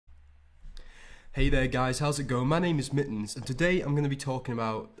Hey there guys, how's it going? My name is Mittens and today I'm going to be talking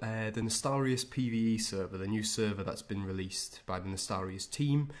about the Nostalrius PvE server, the new server that's been released by the Nostalrius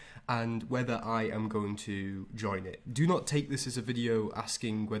team, and whether I am going to join it. Do not take this as a video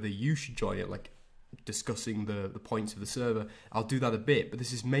asking whether you should join it, like discussing the points of the server. I'll do that a bit, but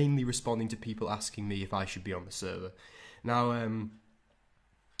this is mainly responding to people asking me if I should be on the server. Now,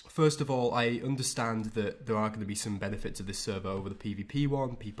 first of all, I understand that there are going to be some benefits of this server over the PvP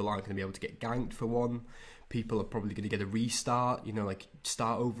one. People aren't going to be able to get ganked for one. People are probably going to get a restart, you know, like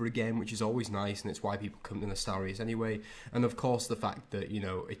start over again, which is always nice, and it's why people come to Nostalrius anyway. And of course, the fact that, you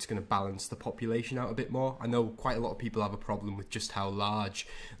know, it's going to balance the population out a bit more. I know quite a lot of people have a problem with just how large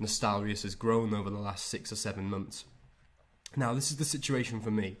Nostalrius has grown over the last 6 or 7 months. Now, this is the situation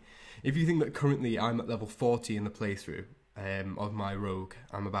for me. If you think that currently I'm at level 40 in the playthrough, of my rogue,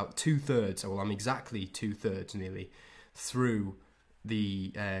 I'm about 2/3, well, I'm exactly 2/3 nearly through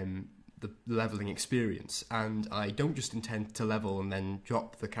the leveling experience, and I don't just intend to level and then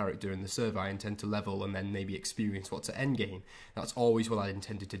drop the character in the server. I intend to level and then maybe experience what's at endgame. That's always what I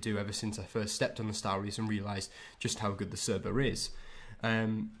intended to do ever since I first stepped on the Nostalrius and realised just how good the server is.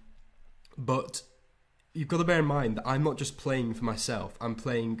 But you've got to bear in mind that I'm not just playing for myself, I'm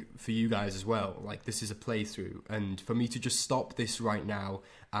playing for you guys as well. Like, this is a playthrough, and for me to just stop this right now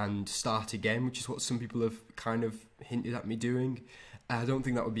and start again, which is what some people have kind of hinted at me doing, I don't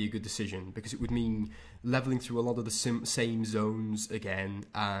think that would be a good decision, because it would mean leveling through a lot of the same zones again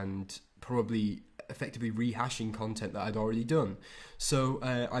and probably effectively rehashing content that I'd already done. So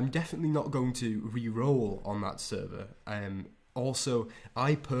I'm definitely not going to re-roll on that server. Also,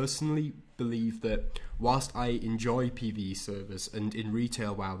 I personally believe that whilst I enjoy PvE servers, and in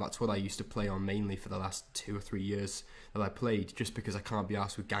retail WoW that's what I used to play on mainly for the last 2 or 3 years that I played, just because I can't be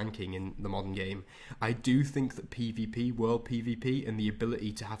arsed with ganking in the modern game, I do think that PvP, world PvP, and the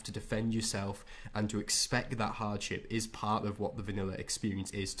ability to have to defend yourself and to expect that hardship is part of what the vanilla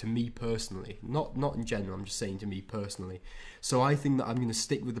experience is, to me personally. Not in general, I'm just saying to me personally. So I think that I'm going to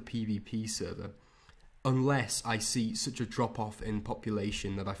stick with the PvP server, unless I see such a drop-off in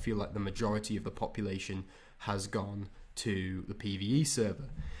population that I feel like the majority of the population has gone to the PvE server.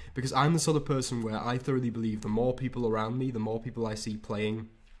 Because I'm the sort of person where I thoroughly believe the more people around me, the more people I see playing,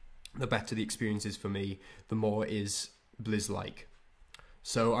 the better the experience is for me, the more it is Blizz-like.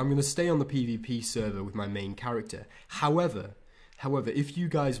 So I'm going to stay on the PvP server with my main character. However, if you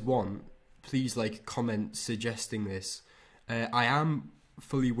guys want, please comment suggesting this. I am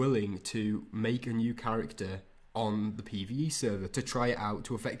fully willing to make a new character on the PvE server to try it out,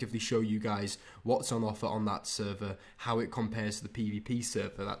 to effectively show you guys what's on offer on that server, how it compares to the PvP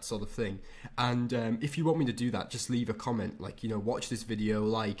server, that sort of thing. And if you want me to do that, just leave a comment, watch this video,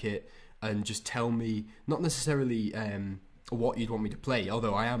 like it, and just tell me, not necessarily what you'd want me to play,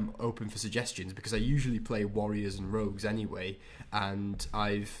 although I am open for suggestions, because I usually play warriors and rogues anyway, and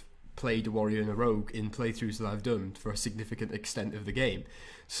I've played a warrior and a rogue in playthroughs that I've done for a significant extent of the game.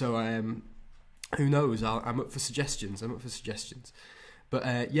 So who knows, I'm up for suggestions,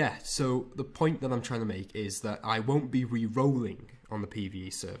 But yeah, so the point that I'm trying to make is that I won't be re-rolling on the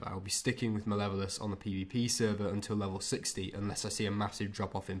PvE server. I'll be sticking with my levelers on the PvP server until level 60, unless I see a massive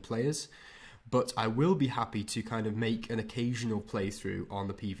drop-off in players. But I will be happy to kind of make an occasional playthrough on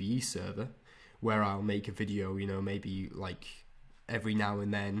the PvE server, where I'll make a video, maybe every now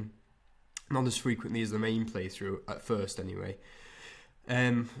and then, not as frequently as the main playthrough at first anyway.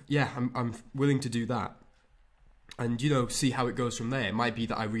 Yeah, I'm willing to do that, and see how it goes from there. It might be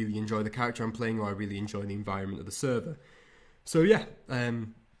that I really enjoy the character I'm playing, or I really enjoy the environment of the server. So yeah,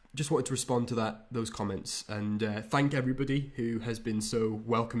 just wanted to respond to those comments, and thank everybody who has been so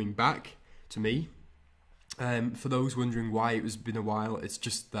welcoming back to me. For those wondering why it has been a while, it's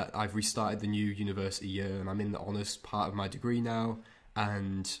just that I've restarted the new university year and I'm in the honours part of my degree now,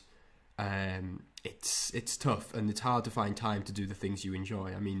 and it's tough and it's hard to find time to do the things you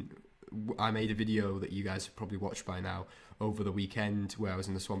enjoy. I mean, I made a video that you guys have probably watched by now over the weekend where I was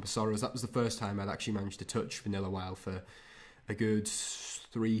in the Swamp of Sorrows. That was the first time I'd actually managed to touch Vanilla WoW for a good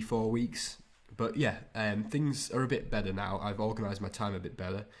 3-4 weeks. But yeah, things are a bit better now. I've organised my time a bit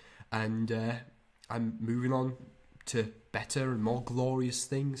better, and I'm moving on to better and more glorious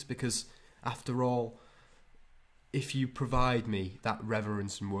things, because after all, if you provide me that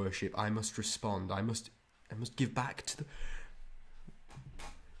reverence and worship, I must respond. I must give back to the...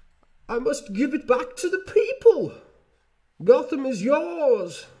 I must give it back to the people. Gotham is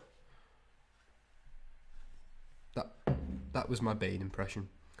yours. That was my Bane impression.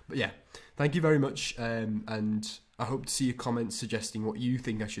 But yeah, thank you very much, and I hope to see your comments suggesting what you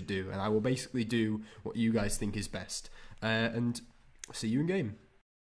think I should do, and I will basically do what you guys think is best. And see you in game.